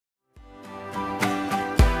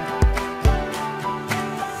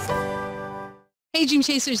Hey, Dream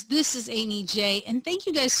Chasers, this is Amy J, and thank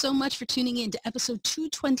you guys so much for tuning in to episode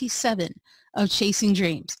 227 of Chasing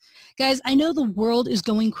Dreams. Guys, I know the world is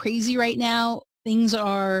going crazy right now. Things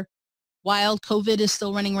are wild. COVID is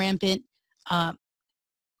still running rampant.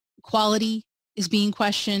 Quality is being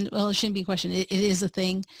questioned. Well, it shouldn't be questioned. It is a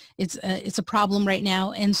thing. It's a problem right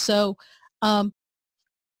now. And so when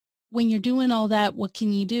you're doing all that, what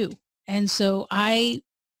can you do? And so I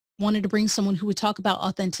wanted to bring someone who would talk about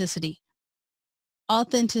authenticity,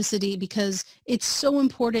 because it's so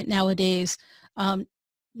important nowadays,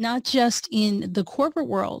 not just in the corporate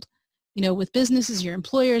world, with businesses, your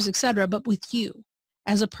employers, etc., but with you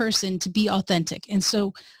as a person to be authentic. And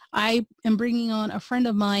so I am bringing on a friend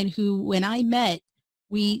of mine who, when I met,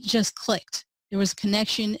 we just clicked. There was a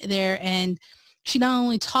connection there, and she not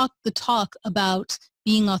only talked the talk about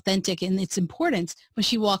being authentic and its importance, but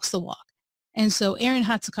she walks the walk. And so Erin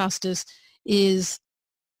Hatzikostas is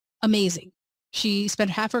amazing. She spent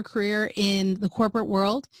half her career in the corporate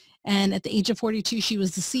world, and at the age of 42, she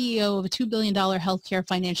was the CEO of a $2 billion healthcare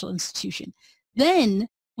financial institution. Then,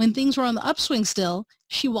 when things were on the upswing still,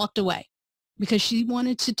 she walked away because she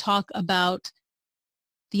wanted to talk about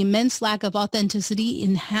the immense lack of authenticity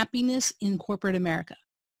in happiness in corporate America.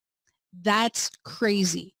 That's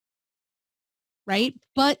crazy, right?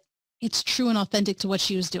 But it's true and authentic to what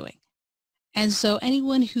she was doing. And so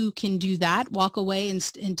anyone who can do that, walk away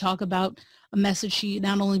and talk about a message she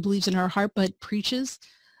not only believes in her heart, but preaches,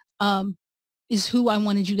 is who I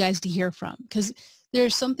wanted you guys to hear from. Because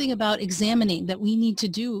there's something about examining that we need to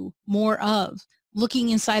do more of, looking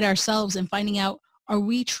inside ourselves and finding out, are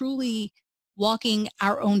we truly walking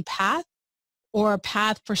our own path or a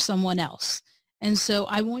path for someone else? And so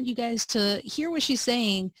I want you guys to hear what she's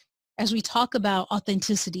saying as we talk about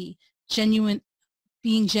authenticity,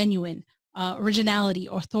 being genuine, originality,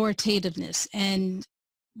 authoritativeness, and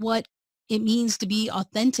what it means to be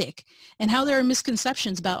authentic, and how there are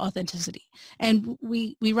misconceptions about authenticity. And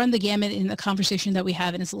we run the gamut in the conversation that we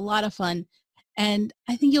have, and it's a lot of fun, and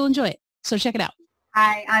I think you'll enjoy it. So check it out.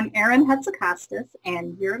 Hi, I'm Erin Hatzikostas,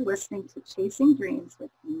 and you're listening to Chasing Dreams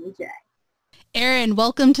with Amy J. Erin,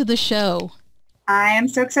 welcome to the show. I am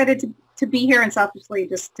so excited to be here, and selfishly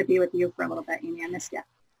just to be with you for a little bit, Amy. I missed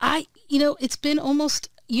you. It's been almost,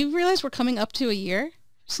 you realize we're coming up to a year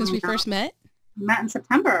since we first met? We met in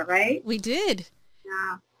September, right? We did.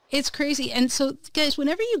 Yeah. It's crazy. And so, guys,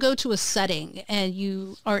 whenever you go to a setting and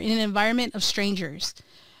you are in an environment of strangers,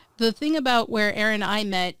 the thing about where Erin and I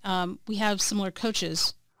met, we have similar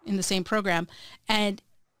coaches in the same program, and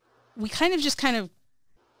we kind of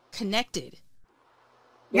connected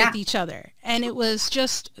with each other. And it was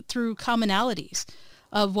just through commonalities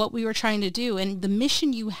of what we were trying to do. And the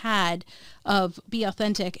mission you had of be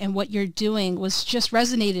authentic and what you're doing was just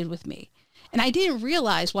resonated with me. And I didn't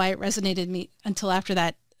realize why it resonated me until after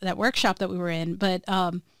that workshop that we were in, but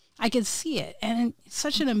I could see it. And it's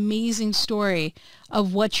such an amazing story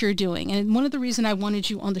of what you're doing. And one of the reasons I wanted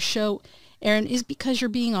you on the show, Erin, is because you're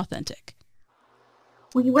being authentic.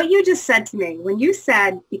 Well, what you just said to me, when you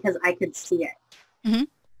said, because I could see it. Mm-hmm.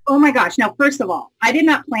 Oh my gosh. Now, first of all, I did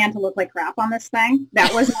not plan to look like crap on this thing.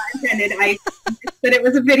 That was not intended. I said it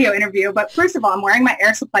was a video interview. But first of all, I'm wearing my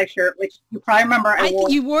Air Supply shirt, which you probably remember.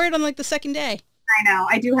 You wore it on like the second day. I know.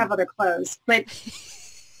 I do have other clothes. But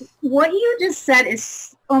what you just said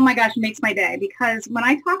is, oh my gosh, makes my day. Because when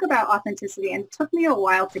I talk about authenticity, and it took me a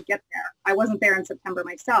while to get there. I wasn't there in September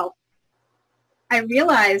myself. I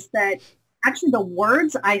realized that actually the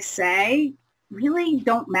words I say really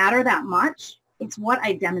don't matter that much. It's what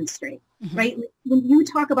I demonstrate, right? When you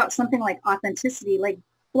talk about something like authenticity, like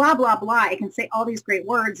blah, blah, blah, I can say all these great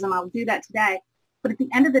words, and I'll do that today. But at the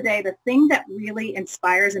end of the day, the thing that really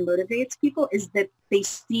inspires and motivates people is that they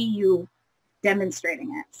see you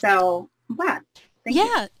demonstrating it. So I'm glad. Thank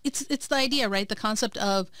you. It's the idea, right? The concept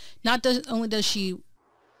of only does she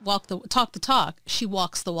talk the talk, she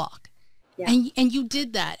walks the walk. Yeah. And you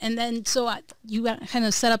did that. And then you kind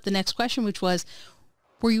of set up the next question, which was,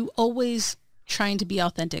 were you always trying to be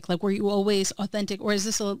authentic? Like, were you always authentic, or is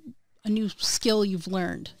this a new skill you've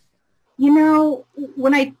learned?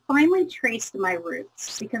 When I finally traced my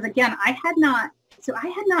roots, because again, I had not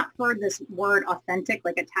heard this word authentic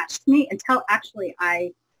like attached to me until actually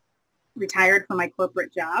I retired from my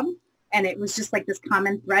corporate job. And it was just like this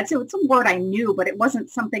common thread. So it's a word I knew, but it wasn't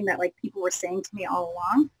something that like people were saying to me all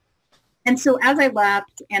along. And so as I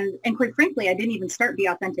left, and quite frankly, I didn't even start Be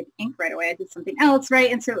Authentic Inc. right away. I did something else,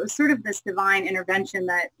 right? And so it was sort of this divine intervention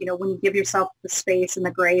that, when you give yourself the space and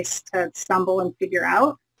the grace to stumble and figure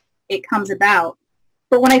out, it comes about.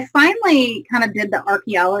 But when I finally kind of did the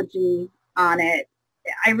archaeology on it,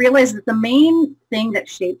 I realized that the main thing that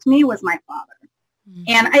shaped me was my father.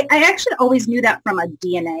 And I actually always knew that from a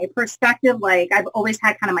DNA perspective. Like I've always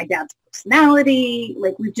had kind of my dad's personality.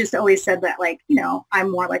 Like we've just always said that, like, you know, I'm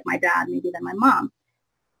more like my dad maybe than my mom.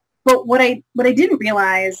 But what I didn't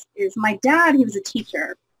realize is my dad, he was a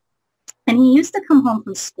teacher. And he used to come home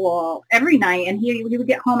from school every night, and he would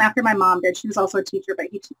get home after my mom did. She was also a teacher, but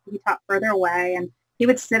he taught further away. And he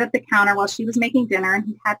would sit at the counter while she was making dinner, and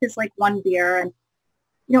he'd have his like one beer. And,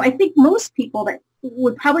 you know, I think most people that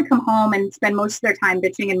would probably come home and spend most of their time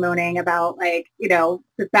bitching and moaning about, like, you know,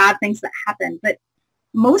 the bad things that happened. But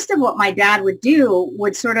most of what my dad would do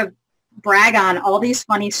would sort of brag on all these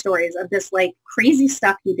funny stories of this like crazy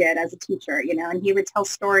stuff he did as a teacher, you know, and he would tell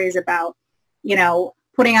stories about, you know,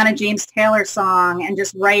 putting on a James Taylor song and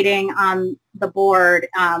just writing on the board,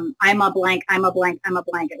 I'm a blank, I'm a blank, I'm a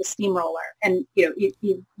blank, at a steamroller. And, you know,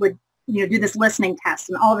 he would, you know, do this listening test,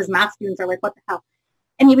 and all of his math students are like, what the hell?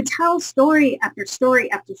 And he would tell story after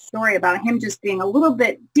story after story about him just being a little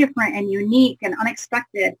bit different and unique and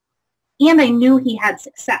unexpected. And I knew he had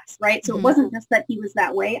success, right? So it wasn't just that he was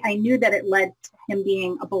that way. I knew that it led to him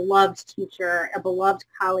being a beloved teacher, a beloved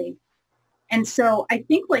colleague. And so I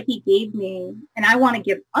think what he gave me, and I want to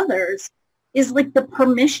give others, is like the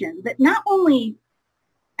permission that not only,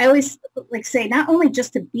 I always like say, not only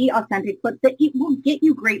just to be authentic, but that it will get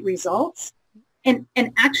you great results. And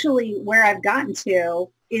actually where I've gotten to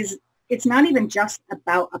is it's not even just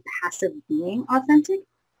about a passive being authentic.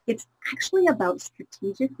 It's actually about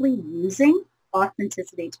strategically using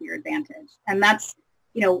authenticity to your advantage. And that's,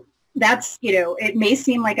 you know, it may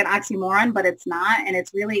seem like an oxymoron, but it's not. And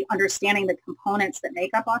it's really understanding the components that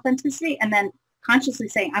make up authenticity and then consciously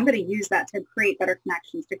saying, I'm going to use that to create better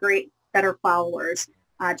connections, to create better followers,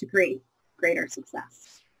 to create greater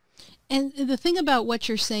success. And the thing about what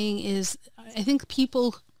you're saying is, I think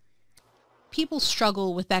people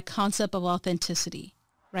struggle with that concept of authenticity,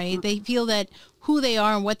 right? Mm-hmm. They feel that who they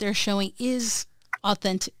are and what they're showing is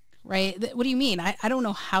authentic, right? What do you mean? I don't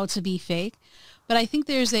know how to be fake, but I think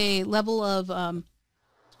there's a level of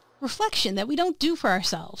reflection that we don't do for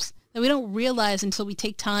ourselves, that we don't realize until we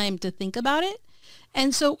take time to think about it.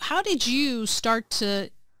 And so how did you start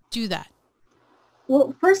to do that?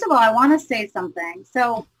 Well, first of all, I want to say something.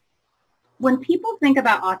 So when people think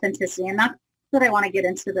about authenticity, and not that I want to get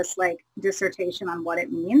into this like dissertation on what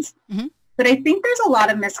it means, but I think there's a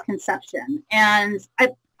lot of misconception. And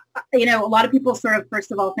you know, a lot of people sort of,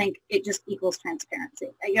 first of all, think it just equals transparency.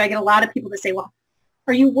 I get a lot of people that say, well,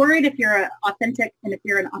 are you worried if you're authentic and if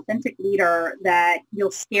you're an authentic leader that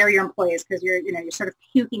you'll scare your employees because you're sort of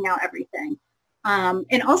puking out everything?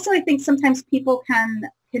 And also, I think sometimes people can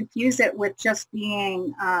confuse it with just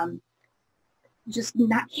being just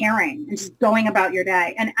not caring and just going about your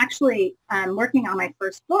day. And actually, working on my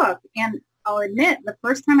first book, and I'll admit, the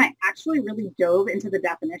first time I actually really dove into the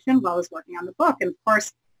definition while I was working on the book. And of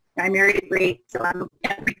course, I married a Greek, so I'm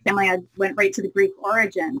a Greek family. I went right to the Greek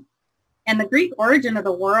origin. And the Greek origin of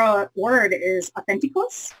the word is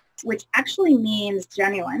authentikos, which actually means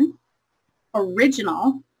genuine,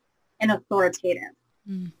 original, and authoritative.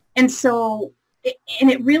 And so,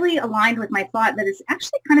 it really aligned with my thought that it's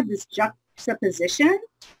actually kind of this juxtaposition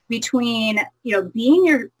between, you know,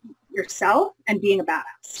 being yourself and being a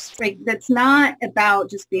badass. Like, that's not about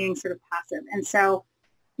just being sort of passive. And so,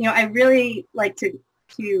 you know, I really like to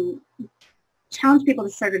challenge people to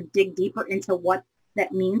sort of dig deeper into what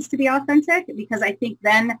that means to be authentic, because I think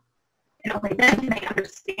then, and only then can they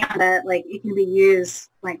understand that, like, it can be used,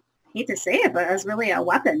 like, I hate to say it, but as really a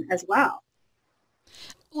weapon as well.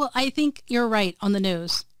 Well, I think you're right on the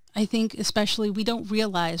nose. I think especially we don't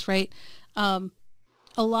realize, right? A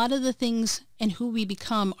lot of the things and who we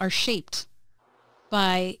become are shaped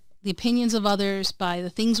by the opinions of others, by the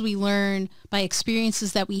things we learn, by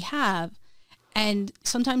experiences that we have. And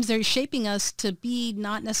sometimes they're shaping us to be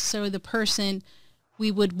not necessarily the person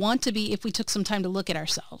we would want to be if we took some time to look at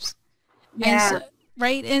ourselves. Yeah. And so,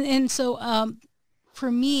 right. And so for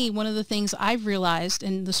me, one of the things I've realized,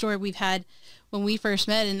 and the story we've had when we first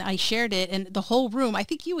met and I shared it, and the whole room, I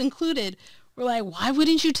think you included, were like, why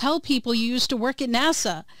wouldn't you tell people you used to work at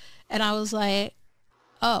NASA? And I was like,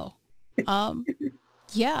 oh,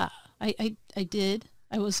 yeah, I did.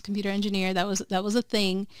 I was a computer engineer. That was a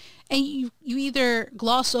thing. And you either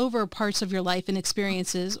gloss over parts of your life and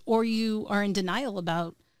experiences, or you are in denial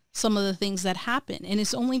about some of the things that happen. And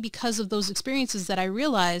it's only because of those experiences that I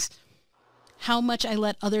realized how much I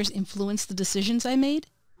let others influence the decisions I made.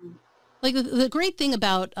 Like the great thing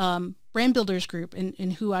about Brand Builders Group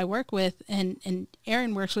and who I work with and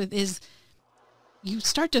Erin works with is you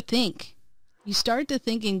start to think. You start to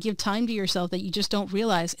think and give time to yourself that you just don't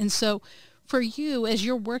realize. And so for you, as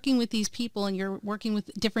you're working with these people and you're working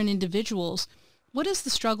with different individuals, What is the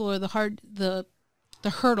struggle or the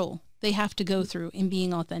hurdle they have to go through in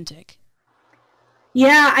being authentic?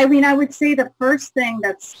 Yeah, I mean, I would say the first thing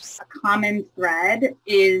that's a common thread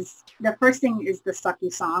is the first thing is the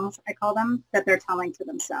sucky songs, I call them, that they're telling to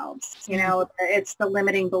themselves. You know, it's the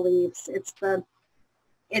limiting beliefs. It's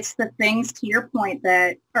the things, to your point,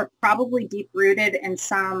 that are probably deep rooted in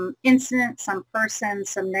some incident, some person,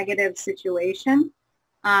 some negative situation.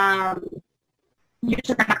 Um,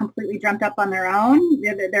 Usually not completely dreamt up on their own.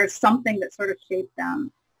 There's something that sort of shaped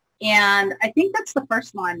them. And I think that's the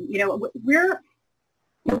first one. You know,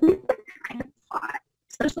 we've been kind of taught,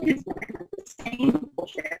 especially as women, the same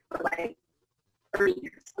bullshit for like 30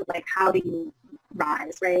 years. So like, how do you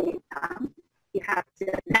rise, right? You have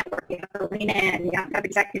to network, you have to lean in, you have to have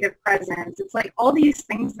executive presence. It's like all these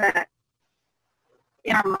things that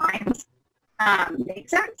in our minds make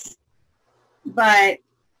sense, but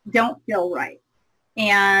don't feel right.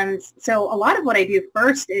 And so a lot of what I do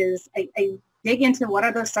first is I dig into what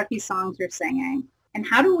are those sucky songs you're singing, and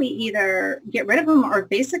how do we either get rid of them or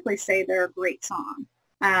basically say they're a great song.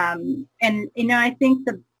 And, you know, I think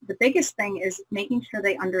the biggest thing is making sure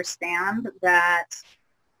they understand that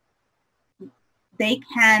they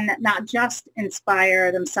can not just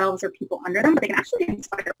inspire themselves or people under them, but they can actually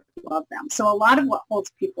inspire people above them. So a lot of what holds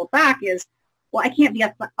people back is, well, I can't be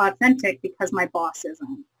authentic because my boss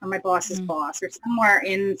isn't, or my boss's boss, or somewhere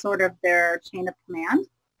in sort of their chain of command.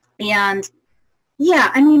 And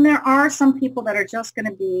yeah, I mean, there are some people that are just going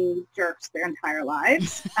to be jerks their entire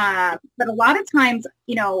lives. But a lot of times,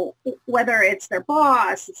 you know, whether it's their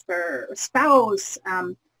boss, it's their spouse,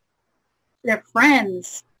 their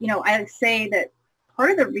friends, you know, I say that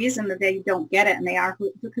part of the reason that they don't get it and they are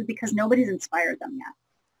because nobody's inspired them yet.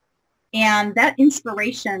 And that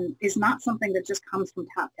inspiration is not something that just comes from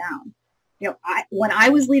top down. You know, when I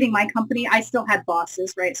was leading my company, I still had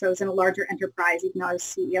bosses, right? So I was in a larger enterprise, even though I was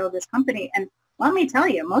CEO of this company. And let me tell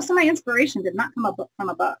you, most of my inspiration did not come from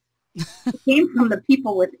above. It came from the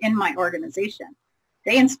people within my organization.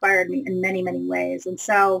 They inspired me in many, many ways. And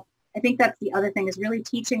so I think that's the other thing, is really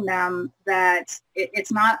teaching them that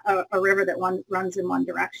it's not a river that runs in one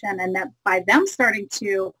direction, and that by them starting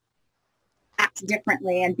to act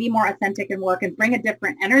differently and be more authentic and work and bring a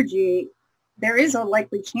different energy, there is a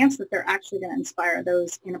likely chance that they're actually going to inspire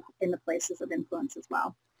those in the places of influence as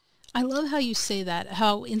well. I love how you say that,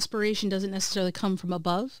 how inspiration doesn't necessarily come from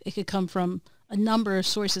above. It could come from a number of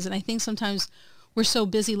sources. And I think sometimes we're so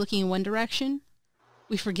busy looking in one direction,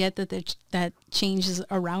 we forget that that change is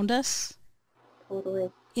around us.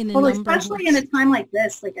 Totally. Especially in a time like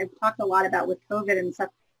this, like I've talked a lot about with COVID and stuff,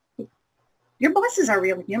 your bosses are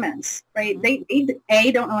real humans, right? Mm-hmm.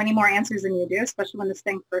 They don't know any more answers than you do, especially when this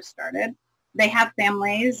thing first started. They have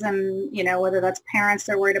families, and, you know, whether that's parents,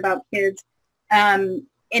 they're worried about kids.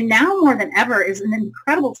 And now more than ever is an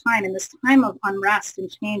incredible time, in this time of unrest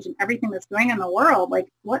and change and everything that's going on in the world. Like,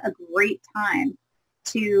 what a great time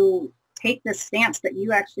to take this stance that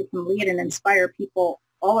you actually can lead and inspire people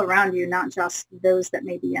all around you, not just those that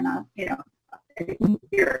may be in a, you know,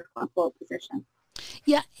 inferior position.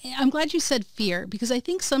 Yeah, I'm glad you said fear, because I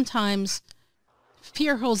think sometimes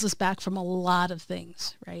fear holds us back from a lot of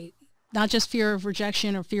things, right? Not just fear of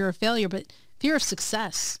rejection or fear of failure, but fear of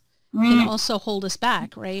success can also hold us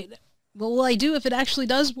back, right? What will I do if it actually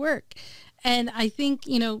does work? And I think,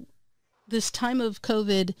 you know, this time of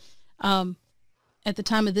COVID, at the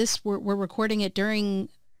time of this, we're recording it during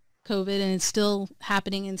COVID, and it's still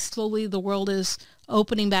happening, and slowly the world is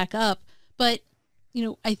opening back up. But, you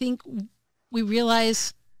know, I think we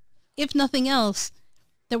realize, if nothing else,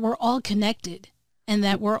 that we're all connected and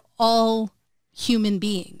that we're all human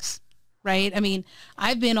beings, right? I mean,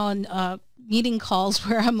 I've been on meeting calls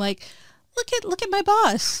where I'm like, look at my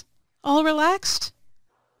boss, all relaxed,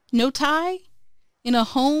 no tie, in a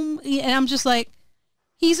home, and I'm just like,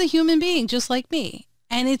 he's a human being just like me.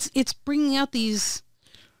 And it's bringing out these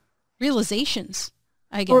realizations,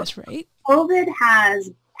 I guess, right? COVID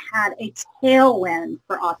has had a tailwind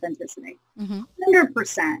for authenticity.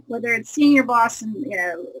 100%, whether it's seeing your boss and, you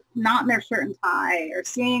know, not in their shirt and tie, or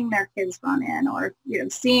seeing their kids run in, or, you know,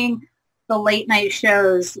 seeing the late night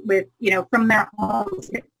shows with, you know, from their homes.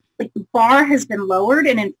 Like, the bar has been lowered.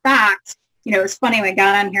 And in fact, you know, it's funny, when I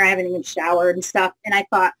got on here, I haven't even showered and stuff. And I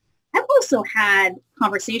thought, I've also had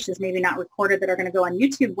conversations, maybe not recorded, that are going to go on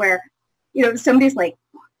YouTube, where, you know, somebody's like,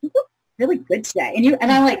 you look really good today.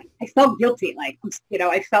 And I'm like, I felt guilty. Like, you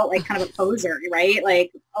know, I felt like kind of a poser, right?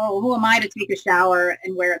 Like, oh, who am I to take a shower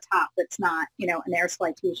and wear a top that's not, you know, an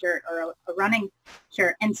Airslide t-shirt or a running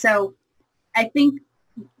shirt? And so I think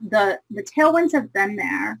the tailwinds have been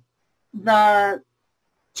there. The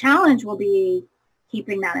challenge will be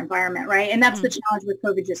keeping that environment, right? And that's the challenge with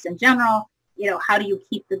COVID just in general. You know, how do you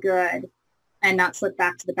keep the good and not slip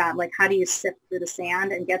back to the bad? Like, how do you sift through the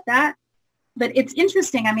sand and get that? But it's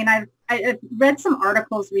interesting. I mean, I've read some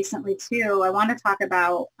articles recently too. I want to talk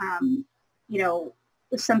about, you know,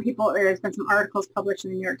 some people, there's been some articles published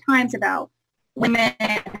in the New York Times about women,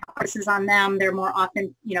 this is on them. They're more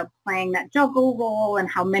often, you know, playing that juggle role, and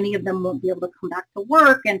how many of them won't be able to come back to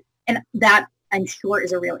work. And that, I'm sure,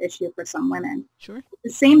 is a real issue for some women. Sure. At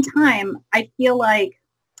the same time, I feel like,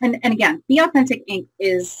 and again, Be Authentic Inc.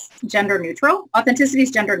 is gender neutral. Authenticity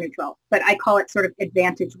is gender neutral, but I call it sort of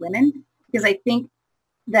advantage women, because I think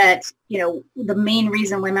that, you know, the main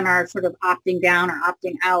reason women are sort of opting down or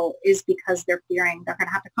opting out is because they're fearing they're going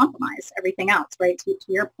to have to compromise everything else, right, to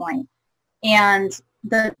your point. And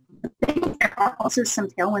the thing, there are also some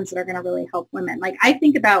tailwinds that are going to really help women. Like, I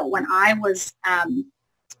think about when I was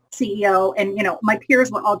CEO, and, you know, my peers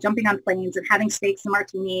were all jumping on planes and having steaks and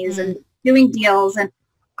martinis and doing deals. And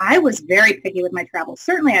I was very picky with my travel.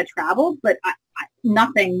 Certainly I traveled, but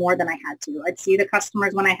nothing more than I had to. I'd see the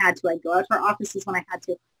customers when I had to. I'd go out to our offices when I had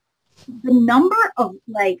to. The number of,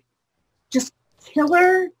 like, just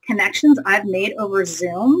killer connections I've made over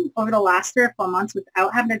Zoom over the last 3 or 4 months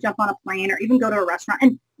without having to jump on a plane or even go to a restaurant.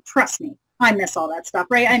 And trust me, I miss all that stuff,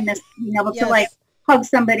 right? I miss being able to, like, hug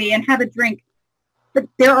somebody and have a drink. But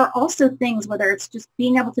there are also things, whether it's just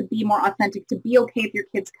being able to be more authentic, to be okay if your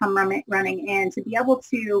kids come running in, to be able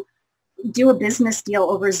to do a business deal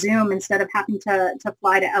over Zoom instead of having to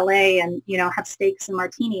fly to LA and, you know, have steaks and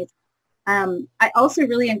martinis. I also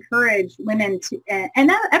really encourage women to, and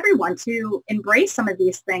not everyone, to embrace some of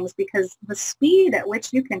these things, because the speed at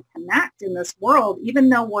which you can connect in this world, even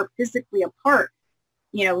though we're physically apart,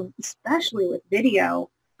 you know, especially with video,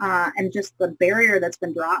 and just the barrier that's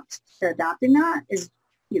been dropped to adopting that is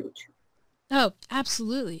huge. Oh,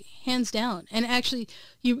 absolutely. Hands down. And actually,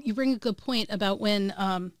 you bring a good point about when,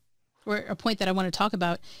 or a point that I want to talk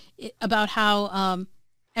about how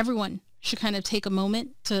everyone should kind of take a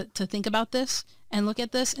moment to think about this and look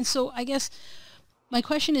at this. And so I guess my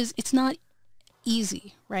question is, it's not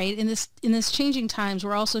easy, right? In this changing times,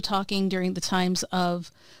 we're also talking during the times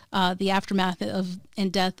of the aftermath of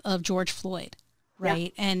and death of George Floyd,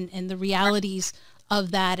 right? Yeah. And the realities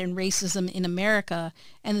of that and racism in America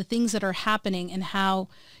and the things that are happening, and how,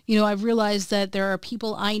 you know, I've realized that there are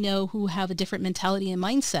people I know who have a different mentality and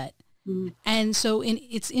mindset. And so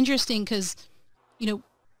it's interesting because, you know,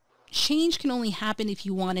 change can only happen if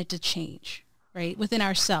you want it to change, right? Within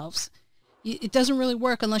ourselves. It doesn't really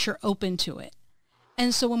work unless you're open to it.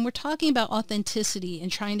 And so when we're talking about authenticity and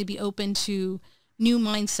trying to be open to new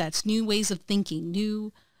mindsets, new ways of thinking,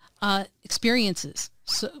 new experiences,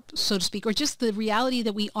 so to speak, or just the reality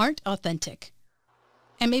that we aren't authentic,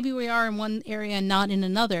 and maybe we are in one area and not in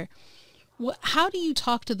another, how do you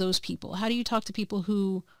talk to those people? How do you talk to people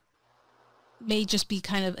who may just be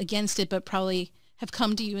kind of against it, but probably have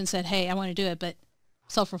come to you and said, hey, I want to do it, but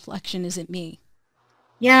self-reflection isn't me?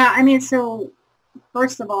 Yeah, I mean, so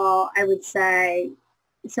first of all, I would say,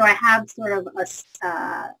 so I have sort of a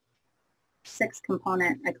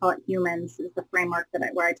 6-component, I call it humans, is the framework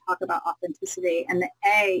where I talk about authenticity, and the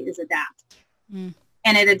A is adapt.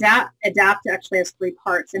 And adapt actually has 3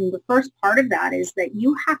 parts. And the first part of that is that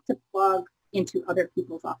you have to plug into other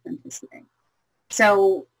people's authenticity.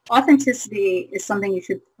 So authenticity is something you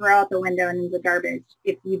should throw out the window and in the garbage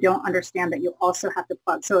if you don't understand that you also have to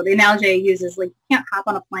plug. So the analogy I use is, like, you can't hop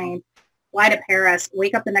on a plane, fly to Paris,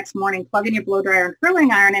 wake up the next morning, plug in your blow dryer and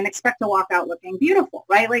curling iron, and expect to walk out looking beautiful,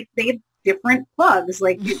 right? Like, they have different plugs.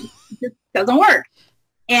 Like, it just doesn't work.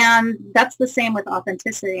 And that's the same with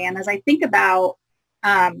authenticity. And as I think about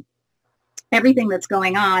everything that's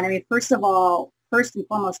going on, I mean, first and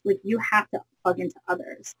foremost, like, you have to plug into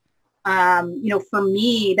others. You know, for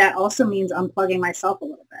me, that also means unplugging myself a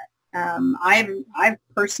little bit. I've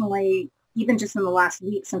personally, even just in the last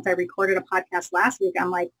week since I recorded a podcast last week, I'm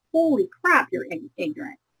like, holy crap, you're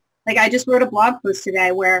ignorant. Like, I just wrote a blog post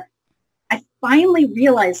today where I finally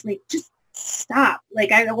realized, like, just stop.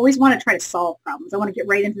 Like, I always want to try to solve problems. I want to get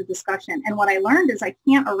right into the discussion. And what I learned is I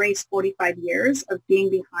can't erase 45 years of being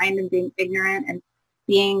behind and being ignorant and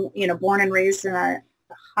being, you know, born and raised in a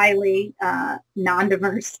highly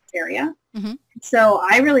non-diverse area. So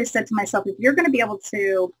I really said to myself, if you're going to be able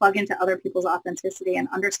to plug into other people's authenticity and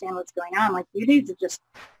understand what's going on, like, you need to just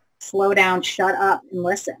slow down, shut up, and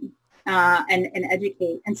listen, and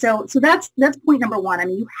educate. And so that's point number 1. I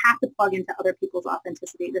mean, you have to plug into other people's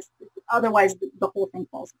authenticity. Otherwise, the whole thing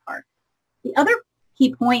falls apart. The other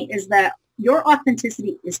key point is that your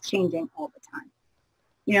authenticity is changing all the time.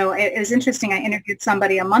 You know, it was interesting. I interviewed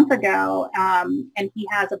somebody a month ago, and he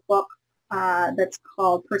has a book that's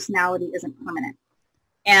called Personality Isn't Permanent.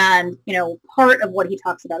 And, part of what he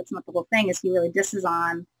talks about, it's not the whole thing, is he really disses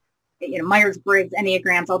on, Myers-Briggs,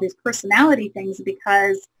 Enneagrams, all these personality things,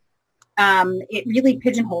 because it really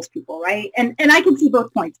pigeonholes people, right? And I can see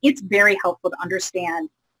both points. It's very helpful to understand,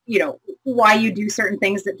 why you do certain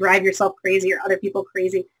things that drive yourself crazy or other people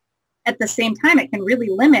crazy. At the same time, it can really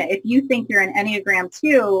limit. If you think you're an Enneagram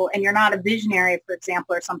 2 and you're not a visionary, for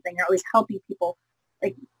example, or something, you're always helping people,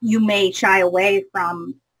 like, you may shy away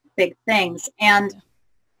from big things. And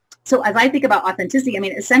so as I think about authenticity,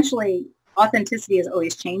 essentially authenticity is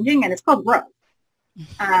always changing, and it's called growth.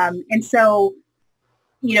 And so,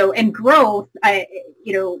 and growth,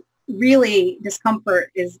 really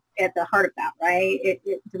discomfort is at the heart of that, right?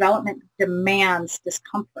 Development demands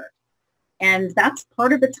discomfort. And that's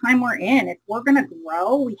part of the time we're in. If we're going to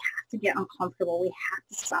grow, we have to get uncomfortable. We have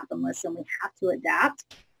to stop and listen. We have to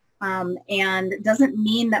adapt. And it doesn't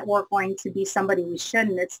mean that we're going to be somebody we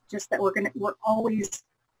shouldn't. It's just that we're always,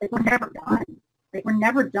 like, we're never done. Like, we're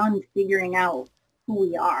never done figuring out who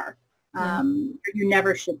we are. You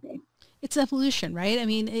never should be. It's evolution,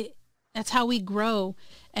 right? That's how we grow.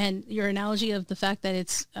 And your analogy of the fact that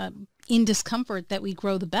it's in discomfort that we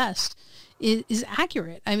grow the best is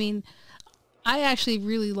accurate. I actually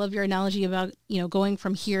really love your analogy about, going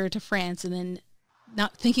from here to France and then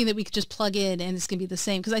not thinking that we could just plug in and it's going to be the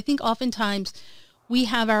same. Because I think oftentimes we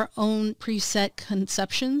have our own preset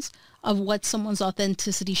conceptions of what someone's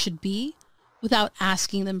authenticity should be without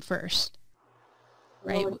asking them first,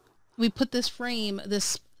 right? Well, we put this frame,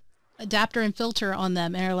 this adapter and filter on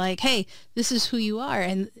them and are like, hey, this is who you are.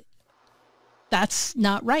 And that's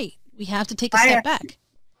not right. We have to take a step back.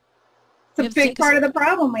 It's a big part of the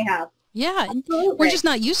problem we have. Yeah. Absolutely. We're just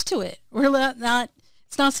not used to it. We're not,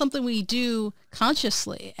 it's not something we do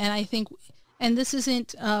consciously. And I think, and this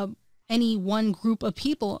isn't any one group of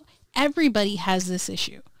people. Everybody has this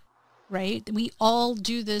issue, right? We all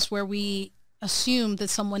do this where we assume that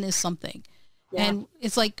someone is something. Yeah. And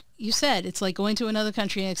it's like you said, it's like going to another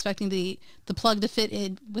country and expecting the plug to fit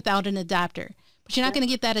in without an adapter. But you're not going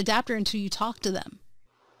to get that adapter until you talk to them.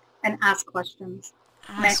 And ask questions.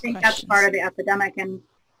 And I think that's part of the epidemic. And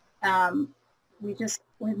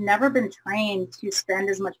we've never been trained to spend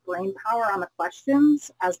as much brain power on the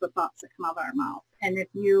questions as the thoughts that come out of our mouth. And if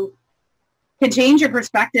you can change your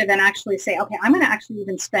perspective and actually say, okay, I'm going to actually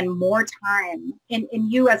even spend more time in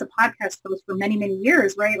you as a podcast host for many, many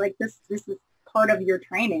years, right? Like this is part of your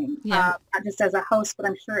training, not just as a host, but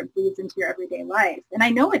I'm sure it bleeds into your everyday life. And I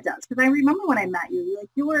know it does, because I remember when I met you, like,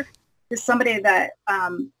 you were just somebody that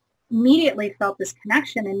immediately felt this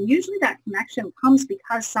connection. And usually that connection comes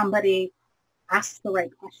because somebody asks the right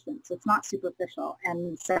questions. It's not superficial.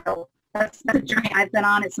 And so that's the journey I've been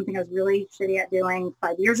on. It's something I was really shitty at doing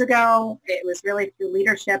 5 years ago. It was really through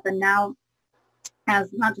leadership. And now, as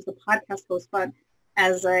not just a podcast host, but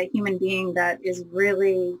as a human being that is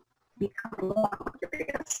really becoming more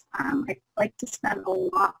curious, I like to spend a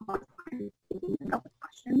lot more time thinking about the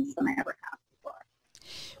questions than I ever have before.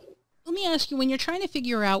 Let me ask you, when you're trying to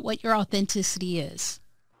figure out what your authenticity is,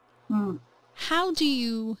 how do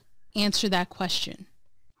you answer that question?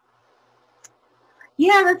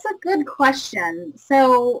 Yeah, that's a good question.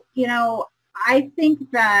 So, I think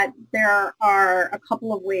that there are a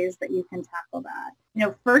couple of ways that you can tackle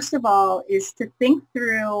that. First of all is to think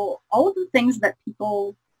through all of the things that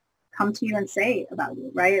people come to you and say about you,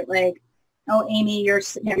 right? Like, oh, Amy, you're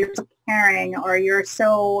so caring, or you're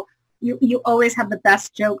so, you always have the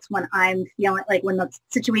best jokes when I'm feeling like, when the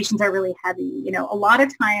situations are really heavy. A lot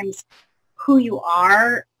of times who you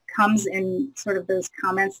are comes in sort of those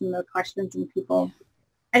comments and the questions and people. Yeah.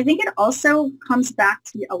 I think it also comes back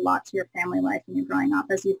to a lot to your family life when you're growing up,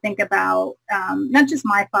 as you think about not just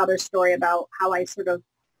my father's story about how I sort of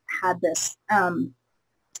had this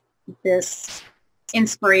this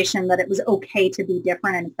inspiration that it was okay to be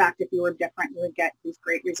different. And in fact, if you were different, you would get these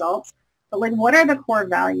great results. But like, what are the core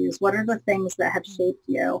values? What are the things that have shaped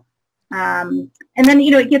you? And then,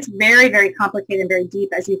 it gets very, very complicated and very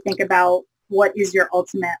deep as you think about what is your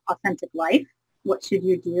ultimate authentic life? What should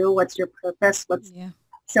you do? What's your purpose?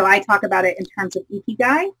 So I talk about it in terms of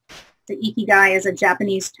ikigai. So ikigai is a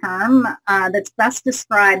Japanese term that's best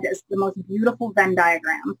described as the most beautiful Venn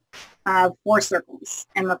diagram of 4 circles.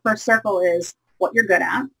 And the first circle is what you're good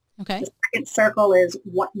at. Okay. The second circle is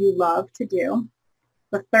what you love to do.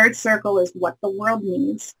 The third circle is what the world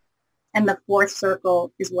needs. And the fourth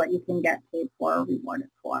circle is what you can get paid for or rewarded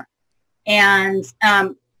for. And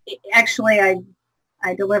actually,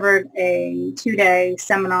 I delivered a 2-day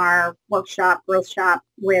seminar, workshop, growth shop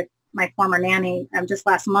with my former nanny just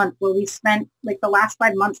last month, where we spent like the last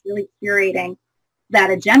 5 months really curating that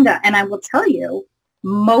agenda. And I will tell you,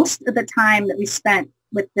 most of the time that we spent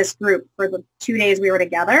with this group for the 2 days we were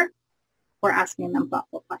together, we're asking them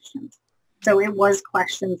thoughtful questions. So it was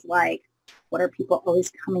questions like, what are people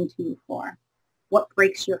always coming to you for? What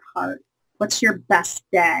breaks your heart? What's your best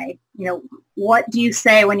day? You know, what do you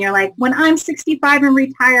say when you're like, when I'm 65 and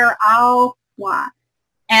retire, I'll what?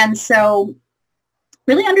 And so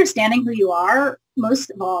really understanding who you are, most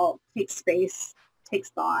of all, takes space, takes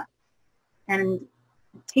thought, and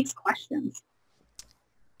it takes questions.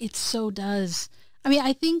 It so does. I mean,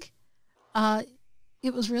 I think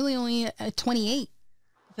it was really only at 28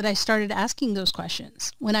 that I started asking those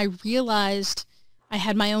questions, when I realized I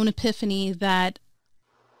had my own epiphany that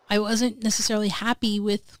I wasn't necessarily happy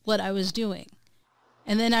with what I was doing.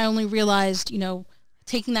 And then I only realized, you know,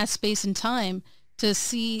 taking that space and time to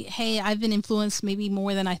see, hey, I've been influenced maybe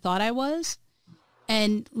more than I thought I was,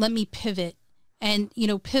 and let me pivot. And, you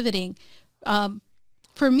know, pivoting,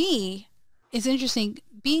 for me, it's interesting.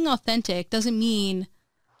 Being authentic doesn't mean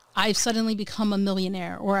I've suddenly become a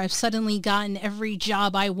millionaire, or I've suddenly gotten every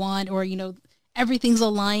job I want, or, you know, everything's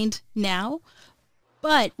aligned now.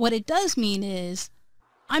 But what it does mean is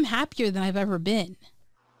I'm happier than I've ever been.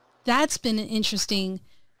 That's been an interesting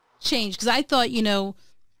change, because I thought, you know,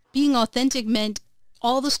 being authentic meant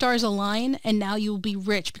all the stars align and now you'll be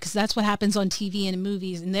rich, because that's what happens on TV and in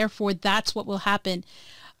movies, and therefore that's what will happen.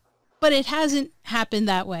 But it hasn't happened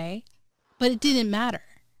that way, but it didn't matter.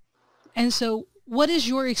 And so what is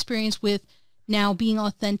your experience with now being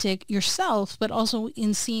authentic yourself, but also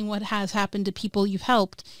in seeing what has happened to people you've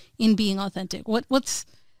helped in being authentic? What's,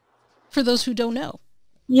 for those who don't know?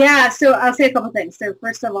 Yeah, so I'll say a couple things. So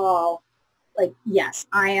first of all, like, yes,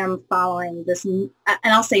 I am following this, and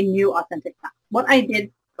I'll say new authentic path. What I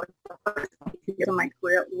did for the first 22 years of my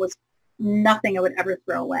career was nothing I would ever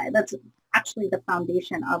throw away. That's actually the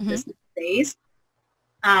foundation of this phase.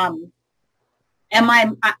 I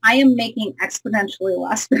am making exponentially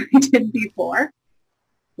less than I did before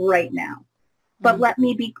right now. But let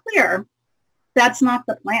me be clear, that's not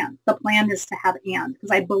the plan. The plan is to have and,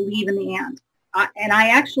 because I believe in the and. And I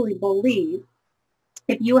actually believe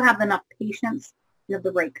if you have enough patience, you have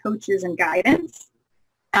the right coaches and guidance,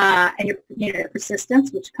 and your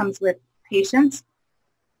persistence, which comes with patience,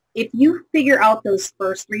 if you figure out those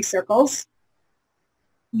first 3 circles,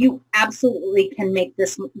 you absolutely can make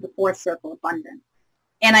this the 4th circle abundant.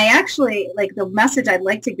 And I actually, like, the message I'd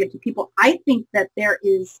like to give to people, I think that there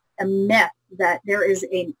is a myth that there is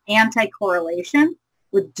an anti-correlation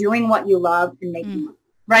with doing what you love and making money.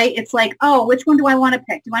 Right? It's like, oh, which one do I want to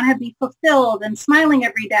pick? Do I want to be fulfilled and smiling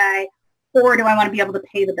every day, or do I want to be able to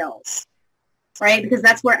pay the bills? Right? Because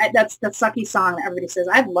that's the sucky song that everybody says,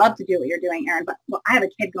 I'd love to do what you're doing, Erin, but well, I have a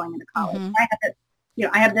kid going into college. I have to, you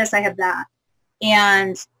know, I have this, I have that.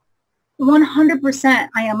 And 100%,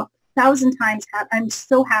 I am 1,000 times happy. I'm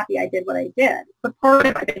so happy I did what I did. But part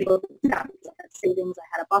of it, I did go through that because I had savings,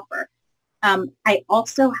 I had a buffer. I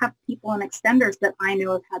also have people and extenders that I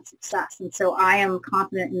know have had success. And so I am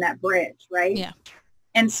confident in that bridge, right? Yeah.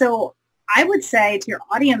 And so I would say to your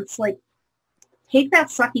audience, like, take that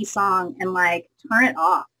sucky song and, like, turn it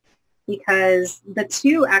off, because the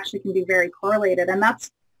two actually can be very correlated. And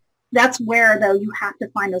that's where, though, you have to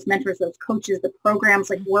find those mentors, those coaches, the programs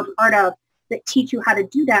like we're part of that teach you how to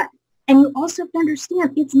do that. And you also have to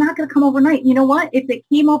understand it's not going to come overnight. You know what? If it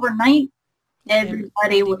came overnight,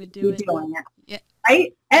 everybody would be doing it. Yeah.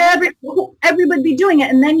 Right? Everybody would be doing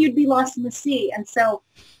it, and then you'd be lost in the sea. And so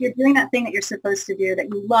you're doing that thing that you're supposed to do, that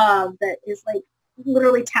you love, that is like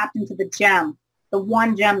literally tapped into the gem, the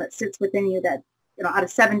one gem that sits within you that, you know, out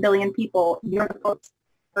of 7 billion people, you're the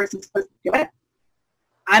person supposed to do it.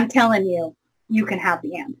 I'm telling you, you can have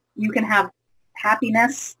the end. You can have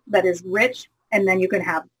happiness that is rich, and then you can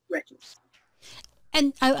have riches.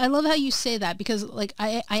 And I love how you say that, because, like,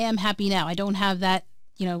 I am happy now. I don't have that,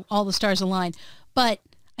 you know, all the stars align, but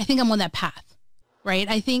I think I'm on that path, right?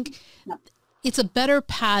 I think it's a better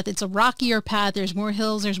path. It's a rockier path. There's more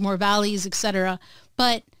hills, there's more valleys, etc.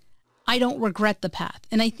 But I don't regret the path.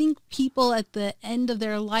 And I think people at the end of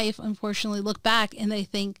their life, unfortunately, look back and they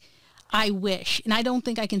think, I wish. And I don't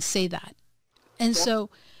think I can say that. And so,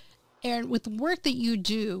 Erin, with the work that you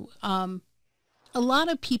do, a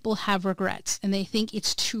lot of people have regrets and they think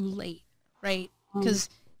it's too late, right? Because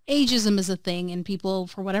ageism is a thing and people,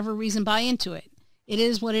 for whatever reason, buy into it. It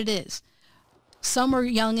is what it is. Some are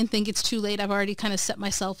young and think it's too late. I've already kind of set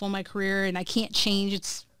myself on my career and I can't change.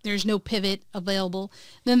 There's no pivot available.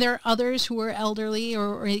 Then there are others who are elderly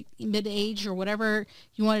or mid-age or whatever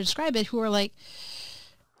you want to describe it, who are like,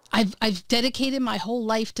 I've dedicated my whole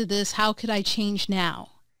life to this. How could I change now?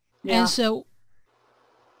 Yeah. And so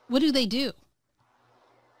what do they do?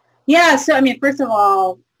 Yeah. So, I mean, first of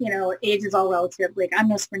all, age is all relative. Like, I'm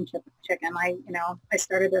no spring chicken. I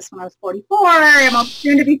started this when I was 44. I'm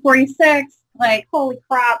soon to be 46. Like, holy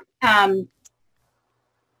crap.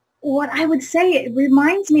 What I would say, it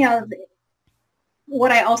reminds me of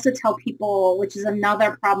what I also tell people, which is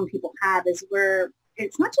another problem people have, is where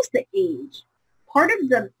it's not just the age. Part of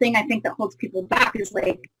the thing I think that holds people back is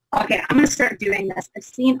like, okay, I'm going to start doing this. I've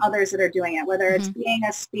seen others that are doing it, whether it's being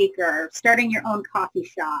a speaker, starting your own coffee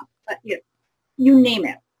shop, you name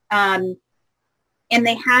it. And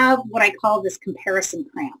they have what I call this comparison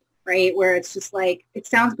cramp, right? Where it's just like, it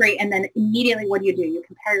sounds great. And then immediately what do? You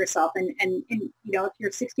compare yourself. And if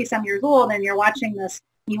you're 60-some years old and you're watching this,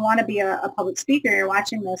 you want to be a public speaker, you're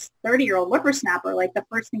watching this 30-year-old whippersnapper, like the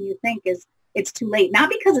first thing you think is it's too late. Not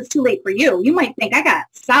because it's too late for you. You might think I got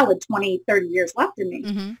solid 20, 30 years left in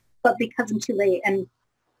me, but because I'm too late. And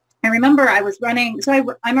I remember I was running,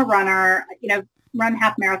 so I'm a runner, run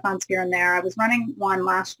half marathons here and there. I was running one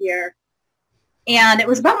last year. And it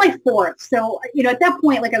was about my fourth. So, at that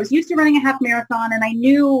point, like I was used to running a half marathon, and I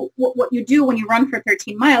knew what you do when you run for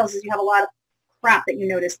 13 miles is you have a lot of crap that you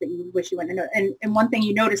notice that you wish you wouldn't know. And one thing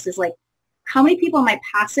you notice is like, how many people am I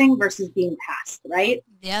passing versus being passed, right?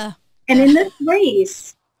 Yeah. And in this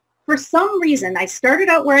race, for some reason, I started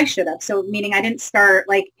out where I should have. So meaning I didn't start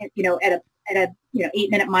like, at a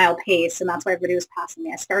 8-minute mile pace, and that's why everybody was passing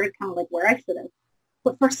me. I started kind of like where I should have.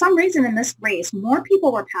 But for some reason in this race, more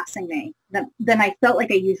people were passing me than I felt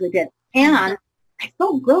like I usually did. And I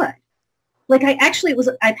felt good. Like I've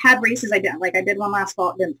had races I did one last fall,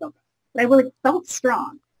 it didn't feel good. But I really felt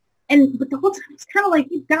strong. But the whole time it's kind of like,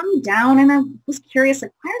 it got me down, and I was curious,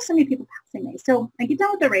 like, why are so many people passing me? So I get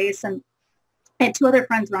done with the race, and I had two other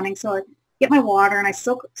friends running. So I get my water, and I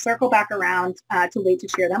circle back around to wait to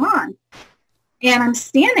cheer them on. And I'm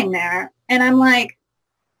standing there, and I'm like,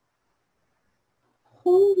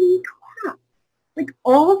 holy crap. Like,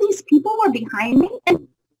 all of these people were behind me, and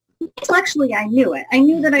intellectually I knew it. I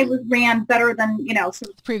knew that I ran better than,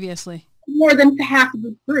 sort of previously, more than half of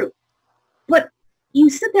the group. But you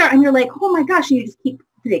sit there and you're like, oh my gosh, and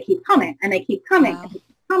they keep coming, and they keep coming, and they keep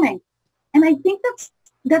coming. And I think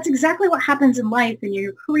that's exactly what happens in life, in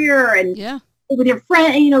your career, and with your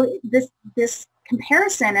friend, this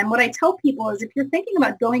comparison. And what I tell people is, if you're thinking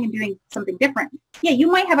about going and doing something different,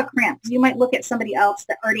 you might have a cramp. You might look at somebody else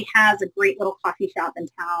that already has a great little coffee shop in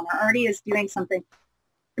town, or already is doing something.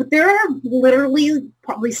 But there are literally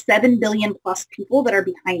probably 7 billion plus people that are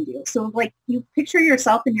behind you. So like, you picture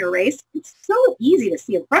yourself in your race, it's so easy to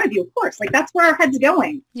see in front of you, of course. Like, that's where our head's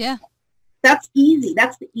going. Yeah. That's easy.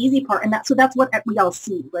 That's the easy part. And that's what we all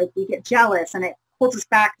see. Like, we get jealous, and it holds us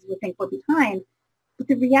back because we think we're behind. But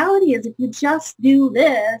the reality is, if you just do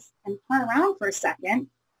this and turn around for a second,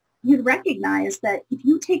 you'd recognize that if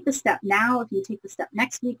you take the step now, if you take the step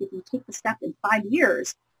next week, if you take the step in 5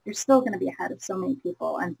 years, you're still going to be ahead of so many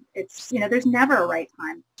people. And it's, there's never a right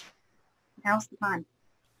time. Now's the time.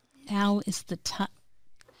 Now is the time.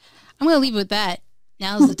 I'm going to leave it with that.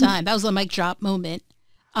 Now's the time. That was a mic drop moment.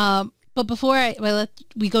 But before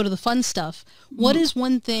we go to the fun stuff, what is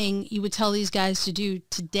one thing you would tell these guys to do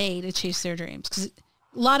today to chase their dreams? Because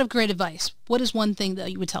a lot of great advice. What is one thing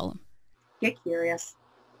that you would tell them? Get curious.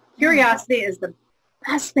 Curiosity is the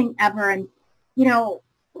best thing ever. And,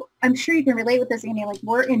 I'm sure you can relate with this, Amy. Like,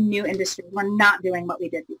 we're in new industry. We're not doing what we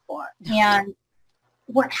did before. And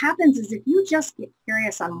what happens is, if you just get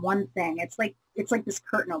curious on one thing, it's like this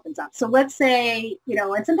curtain opens up. So let's say,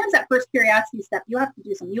 and sometimes that first curiosity step, you have to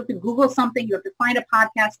do something. You have to Google something. You have to find a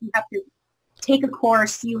podcast. You have to take a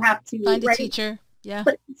course. You have to find a teacher. Yeah.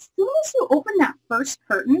 But as soon as you open that first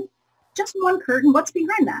curtain, just one curtain, what's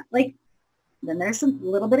behind that? Like, then there's a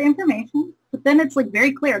little bit of information, but then it's like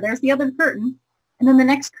very clear. There's the other curtain. And then the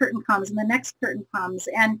next curtain comes, and the next curtain comes.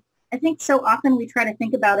 And I think so often we try to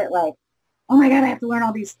think about it like, oh my God, I have to learn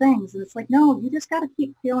all these things. And it's like, no, you just got to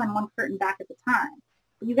keep peeling one curtain back at a time.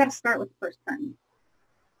 But you got to start with the first curtain.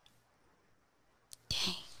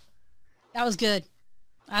 Dang. That was good.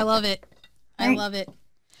 I love it. I love it.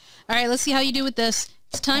 All right, let's see how you do with this.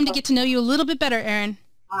 It's time to get to know you a little bit better, Erin.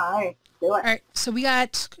 All right, do it. All right, so we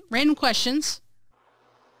got random questions.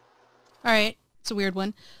 All right, it's a weird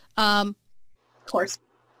one. Of course.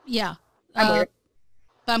 Yeah. I'm weird.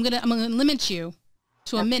 But I'm gonna limit you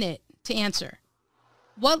to a minute to answer.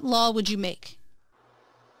 What law would you make?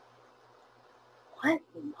 What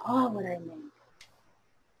law would I make?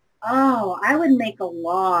 Oh, I would make a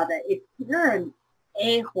law that if you're an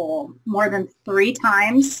a-hole more than 3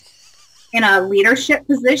 times in a leadership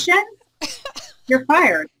position, you're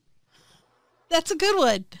fired. That's a good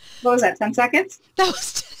one. What was that, 10 seconds? That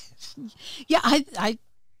was, yeah, I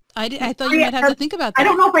I thought you might have to think about that. I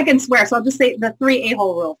don't know if I can swear, so I'll just say the 3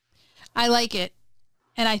 a-hole rule. I like it.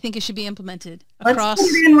 And I think it should be implemented across.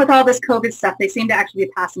 Let's put it in with all this COVID stuff. They seem to actually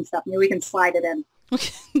be passing stuff. Maybe we can slide it in.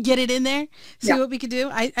 Get it in there. See what we can do.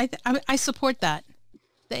 I support that.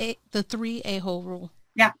 The 3 a-hole rule.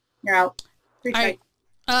 Yeah, you're out. All right.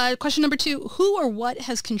 Question number 2. Who or what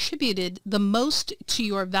has contributed the most to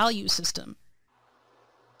your value system?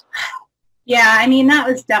 Yeah, I mean, that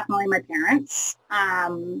was definitely my parents.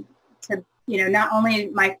 Not only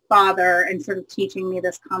my father and sort of teaching me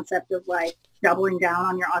this concept of like doubling down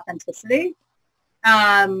on your authenticity.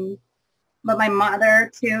 But my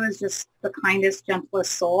mother too is just the kindest,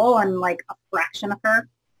 gentlest soul and like a fraction of her.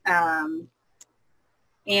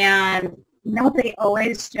 And they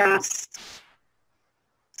always just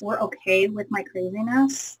were okay with my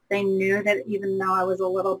craziness. They knew that even though I was a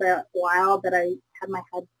little bit wild, that I had my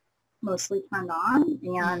head mostly turned on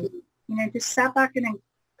and, just sat back and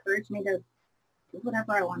encouraged me to do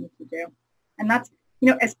whatever I wanted to do. And that's,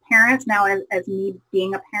 as parents now, as me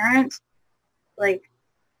being a parent, like,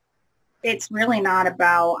 it's really not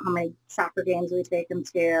about how many soccer games we take them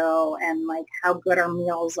to and like how good our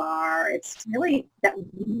meals are. It's really that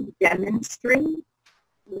we demonstrate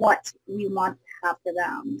what we want to have for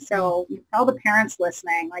them. So you tell the parents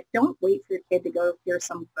listening, like, don't wait for your kid to go hear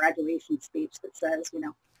some graduation speech that says,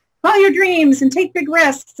 follow your dreams and take big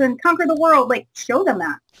risks and conquer the world. Like, show them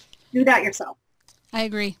that. Do that yourself. I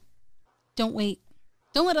agree. Don't wait.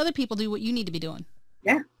 Don't let other people do what you need to be doing.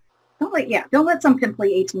 Yeah. Don't let some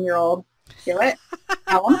pimply 18-year-old do it.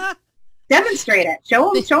 Tell them. Demonstrate it.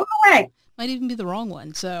 Show them the way. Might even be the wrong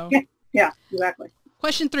one. So yeah, exactly.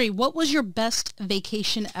 Question 3. What was your best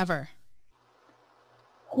vacation ever?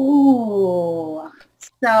 Oh,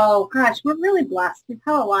 so gosh, we're really blessed. We've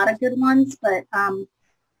had a lot of good ones, but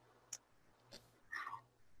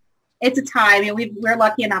it's a tie. I mean, we're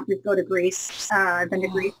lucky enough to go to Greece. I've been to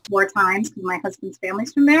Greece 4 times because my husband's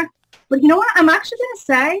family's from there. But you know what? I'm actually going to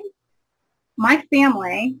say my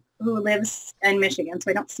family, who lives in Michigan,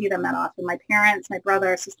 so I don't see them that often. My parents, my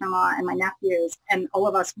brother, sister-in-law, and my nephews, and all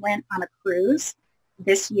of us went on a cruise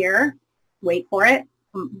this year. Wait for it,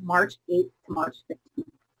 from March 8th to March 15th.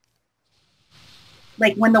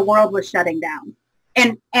 Like when the world was shutting down.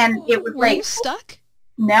 And it was Were you stuck?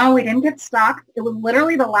 No, we didn't get stuck. It was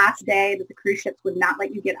literally the last day that the cruise ships would not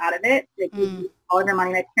let you get out of it. They gave you all of your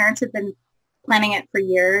money. My parents had been planning it for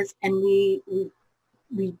years, and we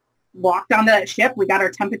walked onto that ship. We got our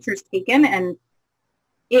temperatures taken, and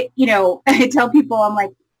it, I tell people, I'm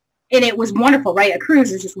like, and it was wonderful, right? A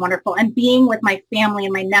cruise is just wonderful. And being with my family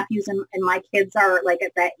and my nephews and my kids are like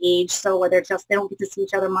at that age, so where they don't get to see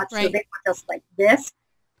each other much. Right. So they were just like this.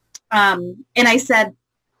 And I said,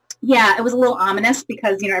 yeah, it was a little ominous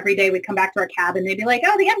because, every day we'd come back to our cabin, they'd be like,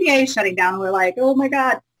 oh, the NBA is shutting down. And we're like, oh my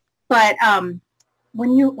God. But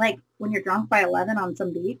when you're drunk by 11 on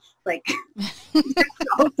some beach, like,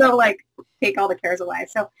 also like take all the cares away.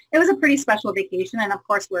 So it was a pretty special vacation. And of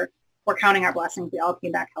course we're counting our blessings. We all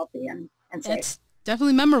came back healthy and safe. It's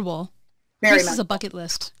definitely memorable. Very Greece memorable. Is a bucket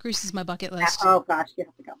list. Greece is my bucket list. Oh gosh, you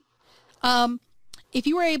have to go. If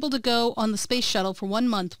you were able to go on the space shuttle for 1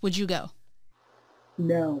 month, would you go?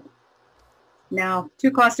 No.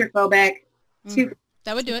 Too claustrophobic.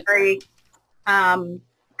 That would do it.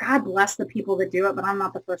 God bless the people that do it, but I'm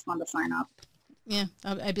not the first one to sign up. Yeah,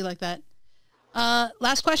 I'd be like that.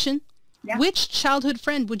 Last question. Yeah. Which childhood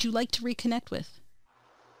friend would you like to reconnect with?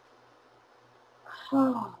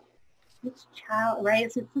 Oh, which child, right?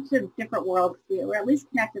 It's such a different world. We're at least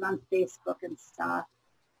connected on Facebook and stuff.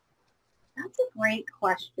 That's a great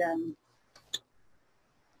question.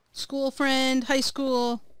 School friend, high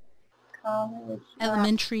school, college,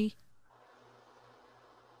 elementary.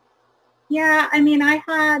 Yeah, I mean, I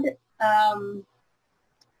had a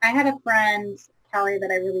friend, Kelly,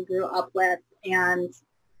 that I really grew up with, and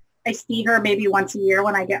I see her maybe once a year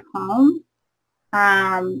when I get home.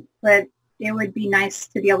 But it would be nice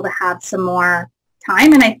to be able to have some more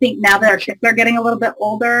time. And I think now that our kids are getting a little bit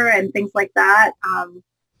older and things like that,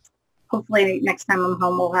 hopefully next time I'm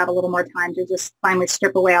home, we'll have a little more time to just finally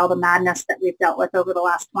strip away all the madness that we've dealt with over the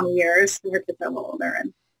last 20 years. Our kids are a little older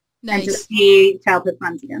and just be childhood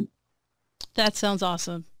friends again. That sounds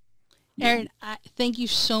awesome. Erin, thank you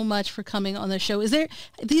so much for coming on the show. If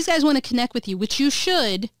these guys want to connect with you, which you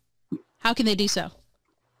should, how can they do so?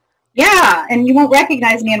 Yeah, and you won't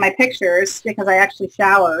recognize me in my pictures because I actually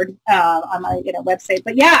showered on my website.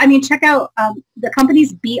 But yeah, I mean, check out the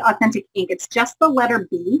company's Be Authentic Inc. It's just the letter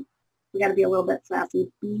B. We got to be a little bit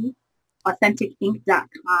sassy.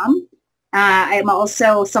 BeAuthenticInc.com. I'm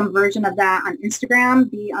also some version of that on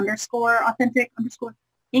Instagram,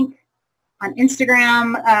 Be_Authentic_Inc. on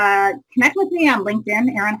Instagram. Connect with me on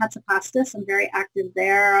LinkedIn, Erin Hatzikostas. I'm very active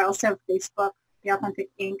there. I also have Facebook, The Authentic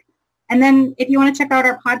Inc. And then if you want to check out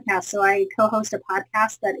our podcast, so I co-host a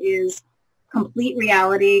podcast that is complete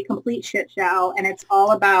reality, complete shit show, and it's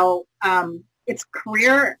all about, it's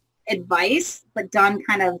career advice, but done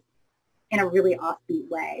kind of in a really offbeat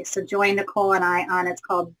way. So join Nicole and I on, it's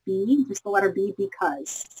called B, just the letter B,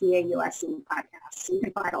 Because, C-A-U-S-E podcast. So you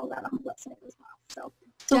can find all that on the website as well.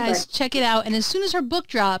 So guys, good. check it out. And as soon as her book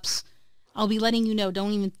drops, I'll be letting you know.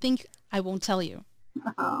 Don't even think I won't tell you.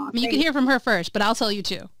 I mean, you can hear from her first, but I'll tell you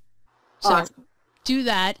too. So awesome. Do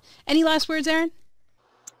that. Any last words, Erin?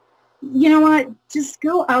 You know what? Just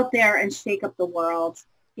go out there and shake up the world.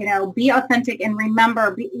 You know, be authentic and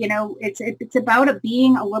remember, you know, it's about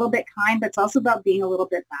being a little bit kind, but it's also about being a little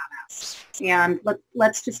bit badass. And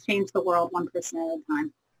let's just change the world one person at a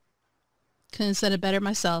time. Couldn't have said it better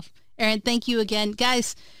myself. Erin, thank you again.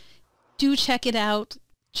 Guys, do check it out.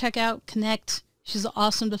 Check out Connect. She's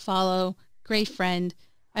awesome to follow. Great friend.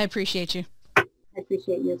 I appreciate you. I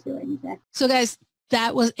appreciate you too, Anita. So guys,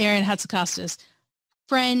 that was Erin Hatzikostas,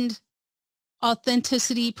 friend,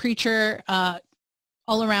 authenticity preacher,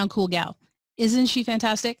 all around cool gal. Isn't she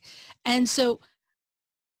fantastic? And so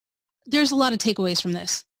there's a lot of takeaways from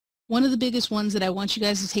this. One of the biggest ones that I want you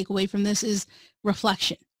guys to take away from this is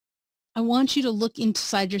reflection. I want you to look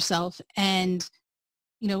inside yourself and,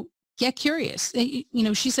 you know, get curious. You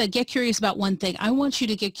know, she said, get curious about one thing. I want you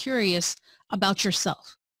to get curious about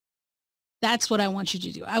yourself. That's what I want you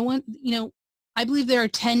to do. I believe there are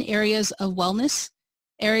 10 areas of wellness,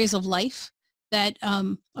 areas of life that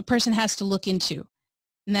a person has to look into.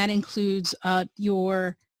 And that includes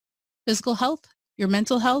your physical health, your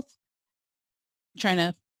mental health, I'm trying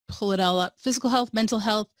to pull it all up, physical health, mental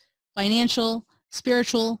health, financial,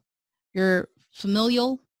 spiritual, your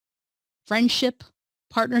familial, friendship,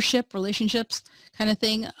 partnership, relationships kind of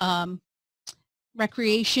thing,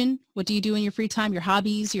 recreation, what do you do in your free time, your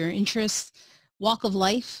hobbies, your interests, walk of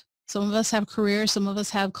life. Some of us have careers, some of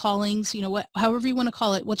us have callings, you know, however you want to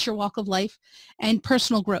call it, what's your walk of life, and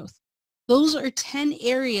personal growth. Those are 10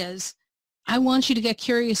 areas I want you to get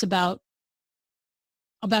curious about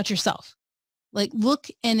yourself. Like look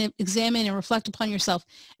and examine and reflect upon yourself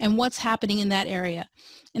and what's happening in that area.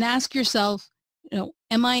 And ask yourself, you know,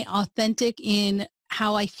 am I authentic in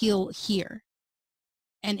how I feel here?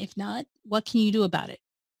 And if not, what can you do about it?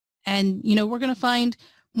 And, you know, we're going to find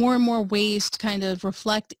more and more ways to kind of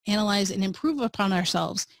reflect, analyze, and improve upon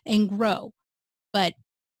ourselves and grow. But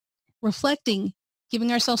reflecting,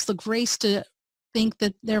 giving ourselves the grace to think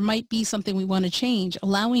that there might be something we want to change,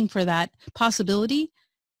 allowing for that possibility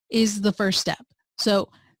is the first step. So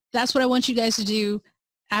that's what I want you guys to do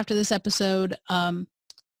after this episode.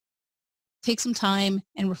 Take some time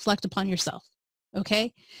and reflect upon yourself.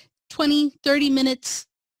 Okay? 20, 30 minutes.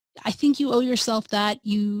 I think you owe yourself that.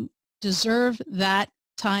 You deserve that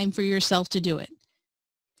time for yourself to do it.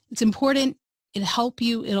 It's important. It'll help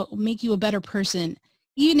you. It'll make you a better person.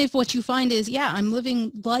 Even if what you find is, yeah, I'm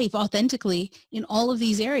living life authentically in all of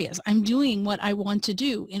these areas. I'm doing what I want to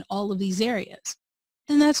do in all of these areas.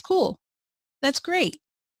 Then that's cool. That's great.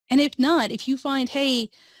 And if not, if you find, hey,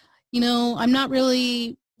 you know, I'm not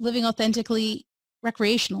really living authentically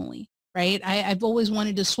recreationally, right? I've always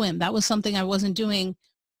wanted to swim. That was something I wasn't doing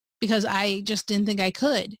because I just didn't think I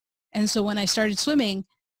could. And so when I started swimming,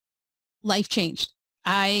 life changed.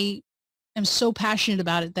 I am so passionate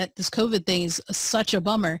about it that this COVID thing is such a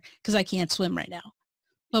bummer because I can't swim right now.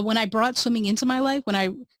 But when I brought swimming into my life, when I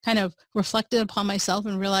kind of reflected upon myself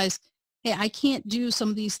and realized, hey, I can't do some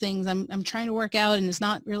of these things. I'm trying to work out and it's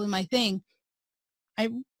not really my thing. I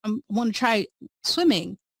want to try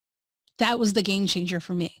swimming. That was the game changer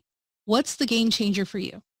for me. What's the game changer for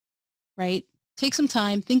you, right? Take some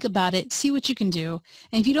time, think about it, see what you can do.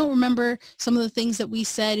 And if you don't remember some of the things that we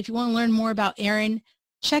said, if you want to learn more about Erin,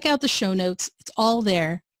 check out the show notes. It's all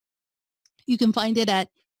there. You can find it at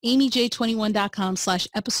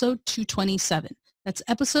amyj21.com/episode 227. That's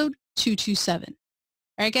episode 227.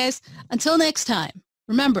 All right, guys, until next time,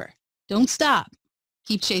 remember, don't stop.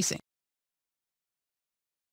 Keep chasing.